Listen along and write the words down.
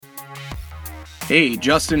Hey,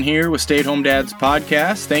 Justin here with Stay at Home Dads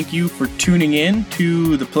Podcast. Thank you for tuning in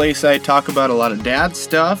to the place I talk about a lot of dad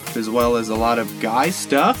stuff as well as a lot of guy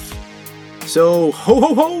stuff. So, ho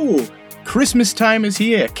ho ho! Christmas time is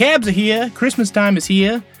here. Cabs are here. Christmas time is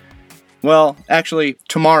here. Well, actually,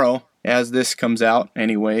 tomorrow, as this comes out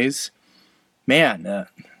anyways. Man,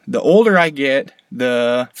 the older I get,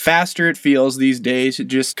 the faster it feels these days. It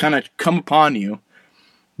just kind of come upon you.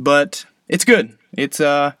 But it's good.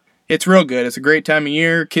 It's real good. It's a great time of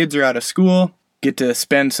year. Kids are out of school. Get to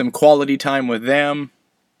spend some quality time with them.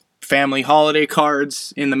 Family holiday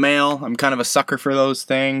cards in the mail. I'm kind of a sucker for those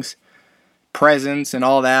things. Presents and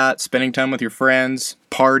all that. Spending time with your friends.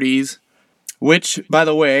 Parties. Which, by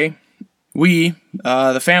the way, we,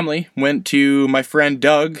 the family, went to my friend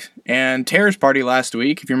Doug and Tara's party last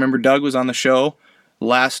week. If you remember, Doug was on the show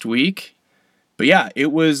last week. But yeah,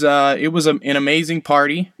 it was an amazing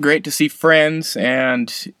party. Great to see friends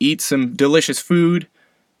and eat some delicious food,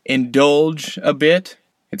 indulge a bit.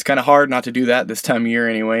 It's kind of hard not to do that this time of year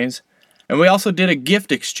anyways. And we also did a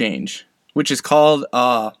gift exchange, which is called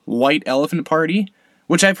a White Elephant Party,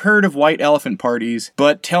 which I've heard of white elephant parties,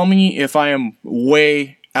 but tell me if I am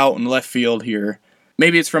way out in left field here.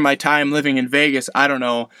 Maybe it's from my time living in Vegas, I don't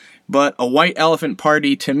know. But a white elephant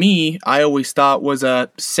party, to me, I always thought was a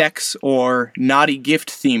sex or naughty gift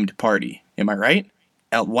themed party. Am I right?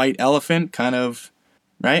 A white elephant, kind of,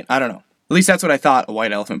 right? I don't know. At least that's what I thought a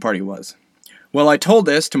white elephant party was. Well, I told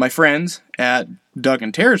this to my friends at Doug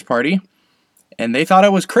and Tara's party, and they thought I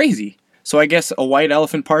was crazy. So I guess a white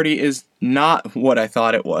elephant party is not what I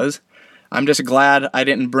thought it was. I'm just glad I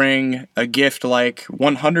didn't bring a gift like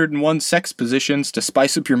 101 sex positions to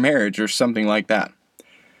spice up your marriage or something like that.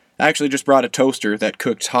 I actually just brought a toaster that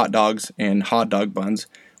cooked hot dogs and hot dog buns,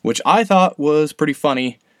 which I thought was pretty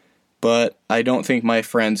funny, but I don't think my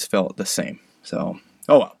friends felt the same. So,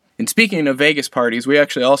 oh well. And speaking of Vegas parties, we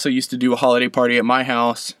actually also used to do a holiday party at my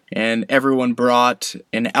house, and everyone brought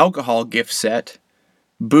an alcohol gift set,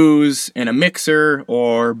 booze and a mixer,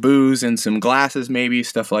 or booze and some glasses maybe,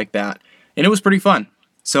 stuff like that. And it was pretty fun.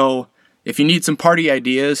 So, if you need some party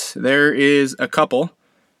ideas, there is a couple,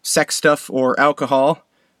 sex stuff or alcohol.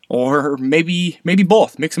 Or maybe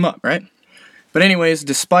both. Mix them up, right? But anyways,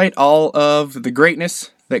 despite all of the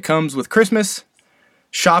greatness that comes with Christmas,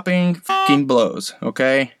 shopping fucking blows,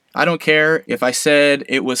 okay? I don't care if I said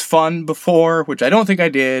it was fun before, which I don't think I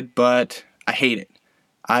did, but I hate it.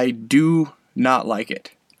 I do not like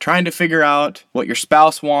it. Trying to figure out what your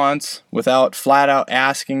spouse wants without flat out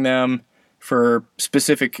asking them for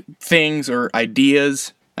specific things or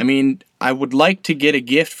ideas. I mean, I would like to get a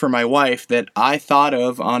gift for my wife that I thought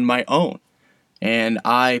of on my own. And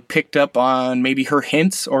I picked up on maybe her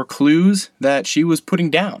hints or clues that she was putting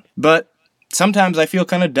down. But sometimes I feel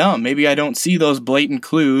kind of dumb. Maybe I don't see those blatant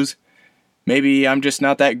clues. Maybe I'm just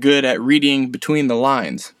not that good at reading between the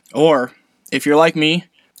lines. Or, if you're like me,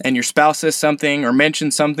 and your spouse says something or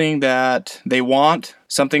mentions something that they want,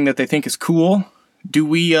 something that they think is cool, do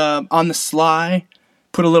we, on the sly,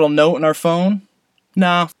 put a little note in our phone?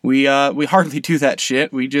 No, we hardly do that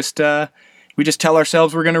shit. We just tell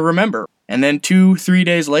ourselves we're going to remember. And then 2-3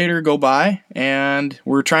 days later go by, and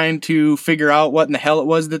we're trying to figure out what in the hell it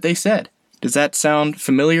was that they said. Does that sound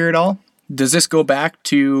familiar at all? Does this go back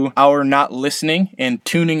to our not listening and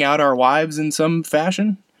tuning out our wives in some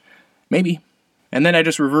fashion? Maybe. And then I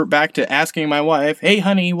just revert back to asking my wife, hey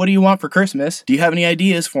honey, what do you want for Christmas? Do you have any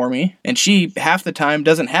ideas for me? And she, half the time,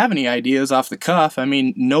 doesn't have any ideas off the cuff. I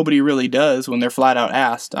mean, nobody really does when they're flat out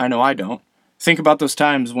asked. I know I don't. Think about those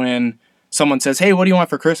times when someone says, hey, what do you want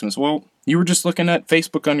for Christmas? Well, you were just looking at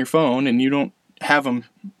Facebook on your phone and you don't have them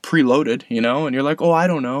preloaded, you know? And you're like, oh, I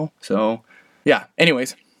don't know. So, yeah.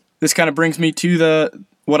 Anyways, this kind of brings me to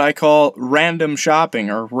what I call random shopping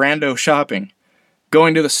or rando shopping.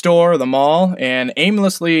 Going to the store or the mall and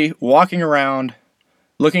aimlessly walking around,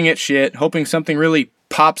 looking at shit, hoping something really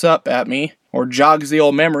pops up at me or jogs the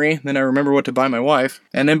old memory, then I remember what to buy my wife.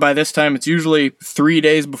 And then by this time, it's usually 3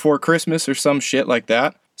 days before Christmas or some shit like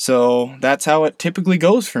that. So that's how it typically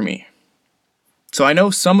goes for me. So I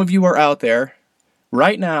know some of you are out there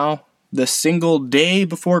right now, the single day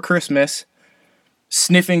before Christmas,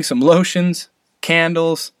 sniffing some lotions,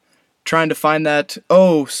 candles, trying to find that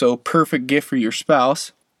so perfect gift for your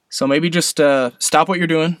spouse. So maybe just stop what you're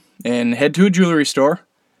doing and head to a jewelry store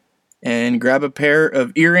and grab a pair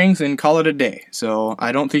of earrings and call it a day. So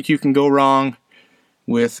I don't think you can go wrong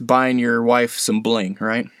with buying your wife some bling,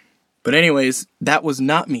 right? But anyways, that was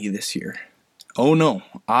not me this year. Oh no,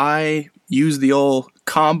 I used the old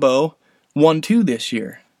combo 1-2 this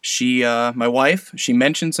year. My wife, she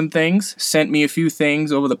mentioned some things, sent me a few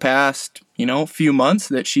things over the past, few months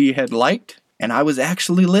that she had liked. and I was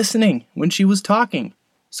actually listening when she was talking.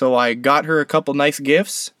 So I got her a couple nice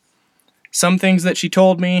gifts. Some things that she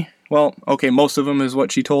told me, well, okay, most of them is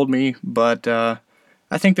what she told me, but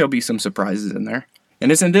I think there'll be some surprises in there.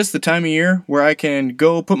 And isn't this the time of year where I can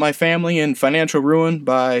go put my family in financial ruin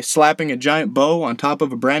by slapping a giant bow on top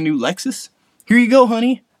of a brand new Lexus? Here you go,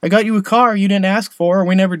 honey. I got you a car you didn't ask for,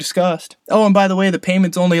 we never discussed. Oh, and by the way, the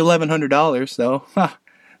payment's only $1,100, so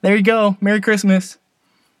there you go. Merry Christmas.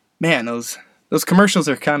 Man, those commercials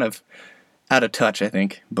are kind of out of touch, I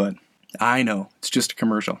think, but I know it's just a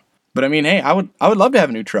commercial. But I mean, hey, I would love to have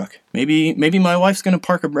a new truck. Maybe my wife's gonna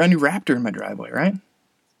park a brand new Raptor in my driveway, right?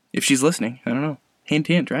 If she's listening, I don't know. Hint,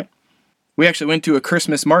 hint, right? We actually went to a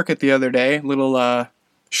Christmas market the other day, little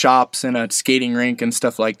shops and a skating rink and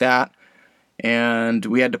stuff like that. And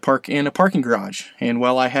we had to park in a parking garage. And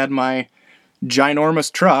well, I had my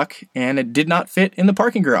ginormous truck, and it did not fit in the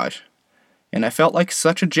parking garage. And I felt like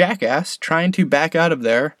such a jackass trying to back out of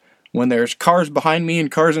there when there's cars behind me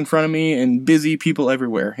and cars in front of me and busy people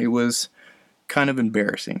everywhere. It was kind of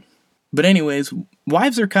embarrassing. But anyways,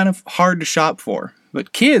 wives are kind of hard to shop for.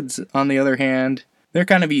 But kids, on the other hand, they're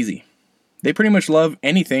kind of easy. They pretty much love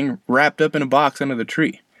anything wrapped up in a box under the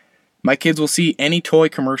tree. My kids will see any toy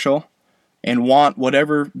commercial and want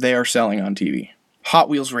whatever they are selling on TV. Hot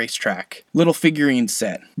Wheels racetrack, little figurine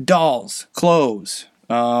set, dolls, clothes,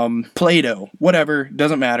 Play-Doh, whatever,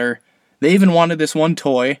 doesn't matter. They even wanted this one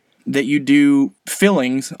toy that you do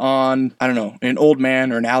fillings on, I don't know, an old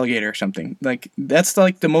man or an alligator or something. Like, that's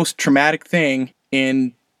like the most traumatic thing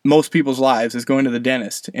in most people's lives is going to the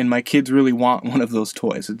dentist, and my kids really want one of those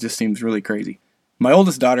toys. It just seems really crazy. My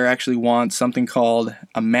oldest daughter actually wants something called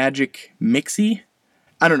a Magic Mixie.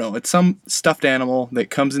 I don't know, it's some stuffed animal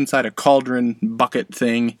that comes inside a cauldron bucket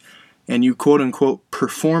thing, and you quote-unquote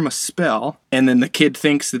perform a spell, and then the kid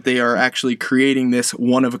thinks that they are actually creating this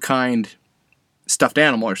one-of-a-kind stuffed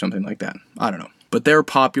animal or something like that. I don't know. But they're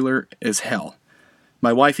popular as hell.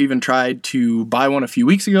 My wife even tried to buy one a few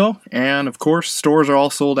weeks ago, and of course, stores are all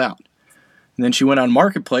sold out. And then she went on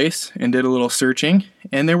Marketplace and did a little searching,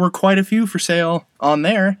 and there were quite a few for sale on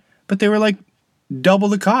there, but they were like double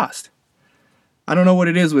the cost. I don't know what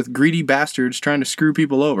it is with greedy bastards trying to screw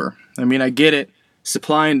people over. I mean, I get it,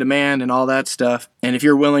 supply and demand and all that stuff, and if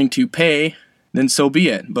you're willing to pay, then so be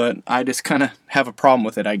it, but I just kind of have a problem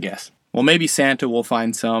with it, I guess. Well, maybe Santa will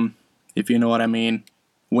find some, if you know what I mean.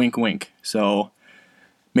 Wink, wink. So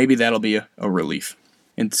maybe that'll be a relief.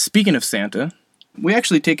 And speaking of Santa, we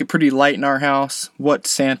actually take it pretty light in our house, what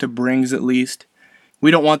Santa brings at least.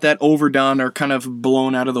 We don't want that overdone or kind of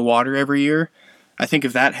blown out of the water every year. I think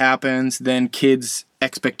if that happens, then kids'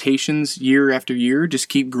 expectations year after year just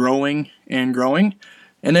keep growing and growing.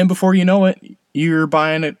 And then before you know it, you're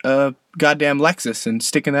buying a goddamn Lexus and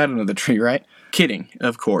sticking that under the tree, right? Kidding,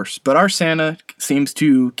 of course. But our Santa seems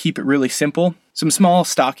to keep it really simple. Some small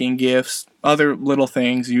stocking gifts, other little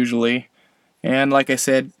things usually. And like I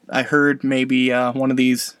said, I heard maybe one of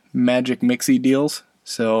these Magic Mixie deals.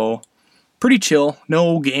 So pretty chill.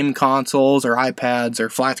 No game consoles or iPads or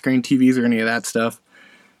flat screen TVs or any of that stuff.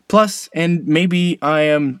 Plus, and maybe I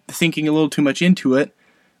am thinking a little too much into it,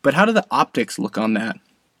 but how do the optics look on that?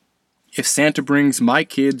 If Santa brings my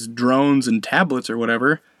kids drones and tablets or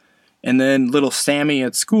whatever, and then little Sammy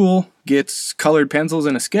at school gets colored pencils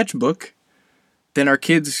and a sketchbook, then our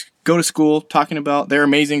kids go to school talking about their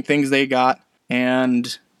amazing things they got,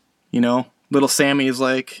 and, you know, little Sammy is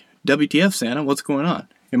like, WTF, Santa, what's going on?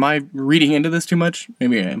 Am I reading into this too much?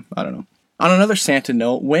 Maybe I am. I don't know. On another Santa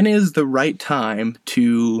note, when is the right time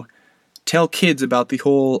to tell kids about the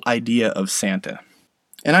whole idea of Santa?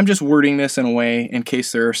 And I'm just wording this in a way in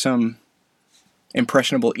case there are some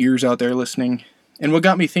impressionable ears out there listening. And what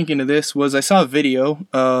got me thinking of this was I saw a video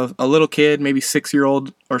of a little kid, maybe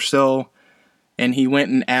 6-year-old or so, and he went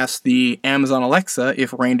and asked the Amazon Alexa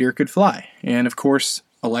if reindeer could fly. And of course,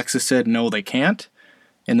 Alexa said, no, they can't.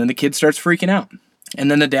 And then the kid starts freaking out. And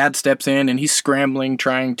then the dad steps in and he's scrambling,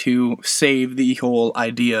 trying to save the whole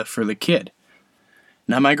idea for the kid.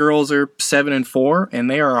 Now my girls are 7 and 4, and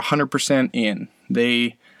they are 100% in.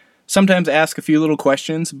 They sometimes ask a few little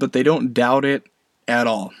questions, but they don't doubt it at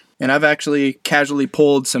all. And I've actually casually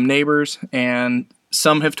polled some neighbors, and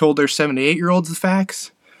some have told their 7 to 8-year-olds the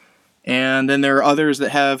facts. And then there are others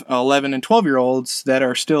that have 11 and 12-year-olds that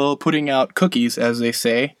are still putting out cookies, as they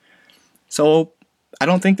say. So I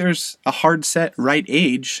don't think there's a hard set right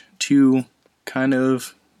age to kind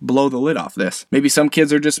of blow the lid off this. Maybe some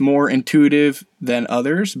kids are just more intuitive than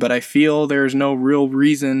others, but I feel there's no real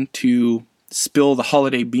reason to spill the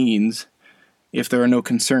holiday beans if there are no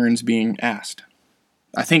concerns being asked.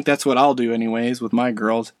 I think that's what I'll do anyways with my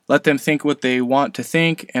girls. Let them think what they want to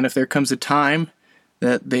think, and if there comes a time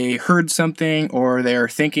that they heard something or they're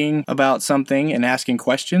thinking about something and asking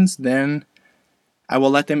questions, then I will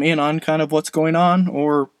let them in on kind of what's going on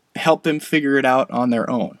or help them figure it out on their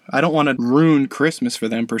own. I don't want to ruin Christmas for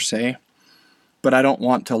them per se, but I don't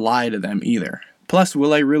want to lie to them either. Plus,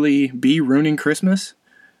 will I really be ruining Christmas?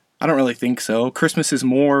 I don't really think so. Christmas is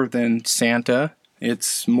more than Santa.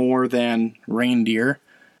 It's more than reindeer.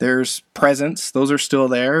 There's presents. Those are still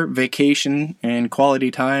there. Vacation and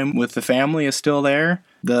quality time with the family is still there.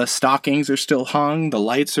 The stockings are still hung. The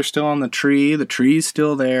lights are still on the tree. The tree's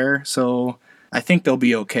still there. So I think they'll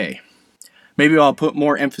be okay. Maybe I'll put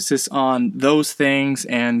more emphasis on those things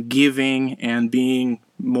and giving and being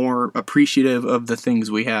more appreciative of the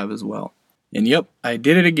things we have as well. And yep, I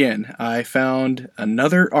did it again. I found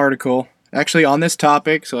another article actually on this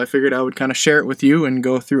topic, so I figured I would kind of share it with you and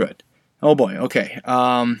go through it. Oh boy, okay.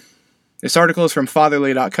 This article is from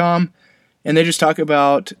fatherly.com, and they just talk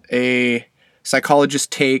about a psychologist's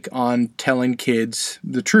take on telling kids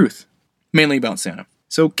the truth, mainly about Santa.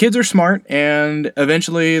 So kids are smart, and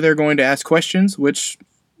eventually they're going to ask questions, which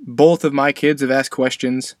both of my kids have asked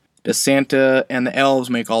questions. Does Santa and the elves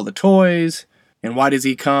make all the toys? And why does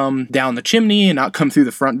he come down the chimney and not come through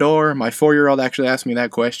the front door? My 4-year-old actually asked me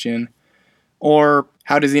that question. Or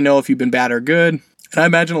how does he know if you've been bad or good? And I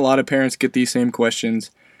imagine a lot of parents get these same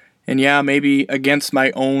questions. And yeah, maybe against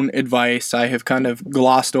my own advice, I have kind of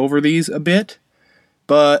glossed over these a bit.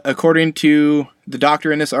 But according to the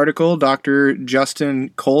doctor in this article, Dr. Justin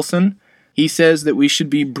Colson, he says that we should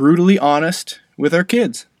be brutally honest with our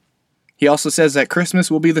kids. He also says that Christmas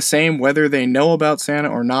will be the same whether they know about Santa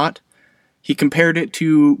or not. He compared it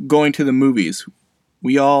to going to the movies.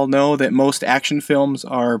 We all know that most action films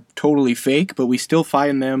are totally fake, but we still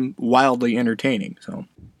find them wildly entertaining. So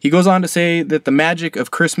he goes on to say that the magic of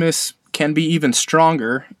Christmas can be even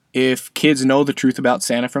stronger if kids know the truth about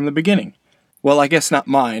Santa from the beginning. Well, I guess not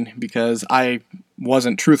mine, because I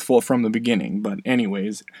wasn't truthful from the beginning, but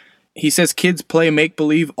anyways. He says kids play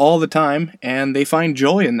make-believe all the time, and they find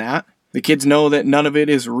joy in that. The kids know that none of it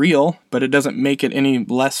is real, but it doesn't make it any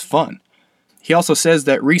less fun. He also says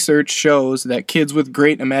that research shows that kids with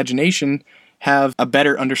great imagination have a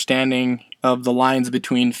better understanding of the lines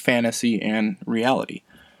between fantasy and reality.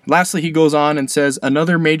 Lastly, he goes on and says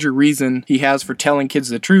another major reason he has for telling kids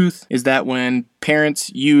the truth is that when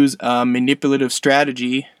parents use a manipulative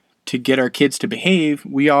strategy to get our kids to behave,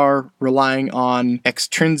 we are relying on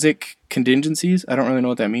extrinsic contingencies. I don't really know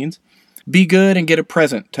what that means. Be good and get a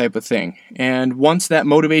present type of thing. And once that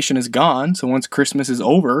motivation is gone, so once Christmas is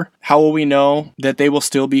over, how will we know that they will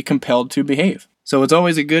still be compelled to behave? So it's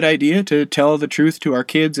always a good idea to tell the truth to our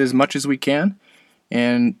kids as much as we can.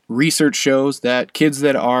 And research shows that kids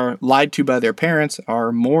that are lied to by their parents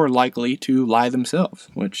are more likely to lie themselves,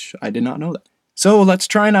 which I did not know that. So let's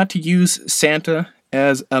try not to use Santa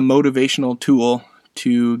as a motivational tool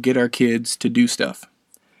to get our kids to do stuff.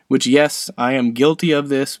 Which, yes, I am guilty of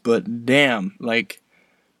this, but damn,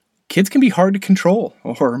 kids can be hard to control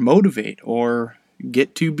or motivate or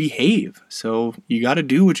get to behave. So you got to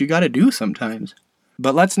do what you got to do sometimes.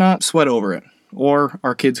 But let's not sweat over it or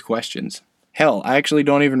our kids' questions. Hell, I actually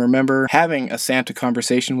don't even remember having a Santa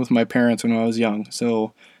conversation with my parents when I was young.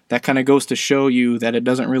 So that kind of goes to show you that it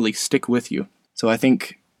doesn't really stick with you. So I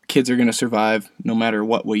think kids are going to survive no matter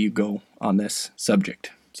what way you go on this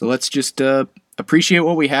subject. So let's just appreciate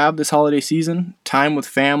what we have this holiday season. Time with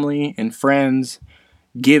family and friends,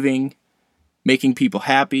 giving, making people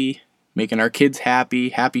happy, making our kids happy,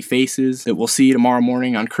 happy faces that we'll see tomorrow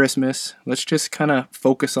morning on Christmas. Let's just kind of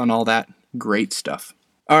focus on all that great stuff.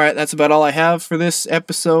 All right, that's about all I have for this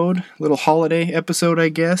episode. Little holiday episode, I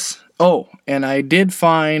guess. Oh, and I did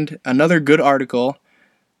find another good article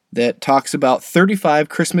that talks about 35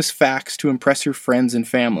 Christmas facts to impress your friends and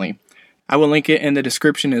family. I will link it in the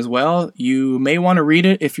description as well. You may want to read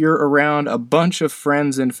it if you're around a bunch of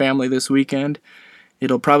friends and family this weekend.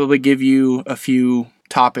 It'll probably give you a few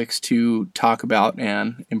topics to talk about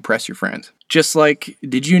and impress your friends. Just like,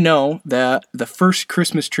 did you know that the first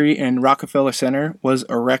Christmas tree in Rockefeller Center was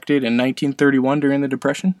erected in 1931 during the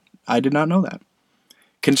Depression? I did not know that.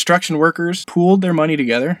 Construction workers pooled their money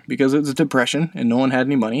together because it was a depression and no one had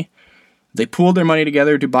any money. They pooled their money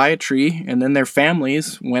together to buy a tree, and then their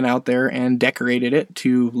families went out there and decorated it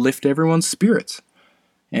to lift everyone's spirits.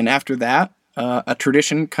 And after that, a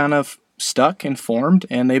tradition kind of stuck and formed,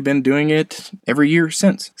 and they've been doing it every year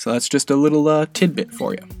since. So that's just a little tidbit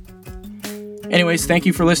for you. Anyways, thank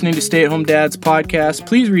you for listening to Stay at Home Dads podcast.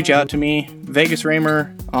 Please reach out to me, Vegas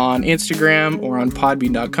Raymer, on Instagram or on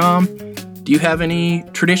podbean.com. Do you have any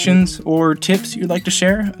traditions or tips you'd like to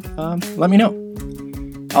share? Let me know.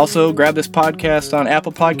 Also, grab this podcast on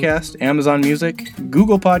Apple Podcast, Amazon Music,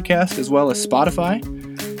 Google Podcast, as well as Spotify.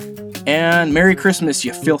 And Merry Christmas,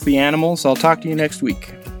 you filthy animals. I'll talk to you next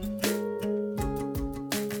week.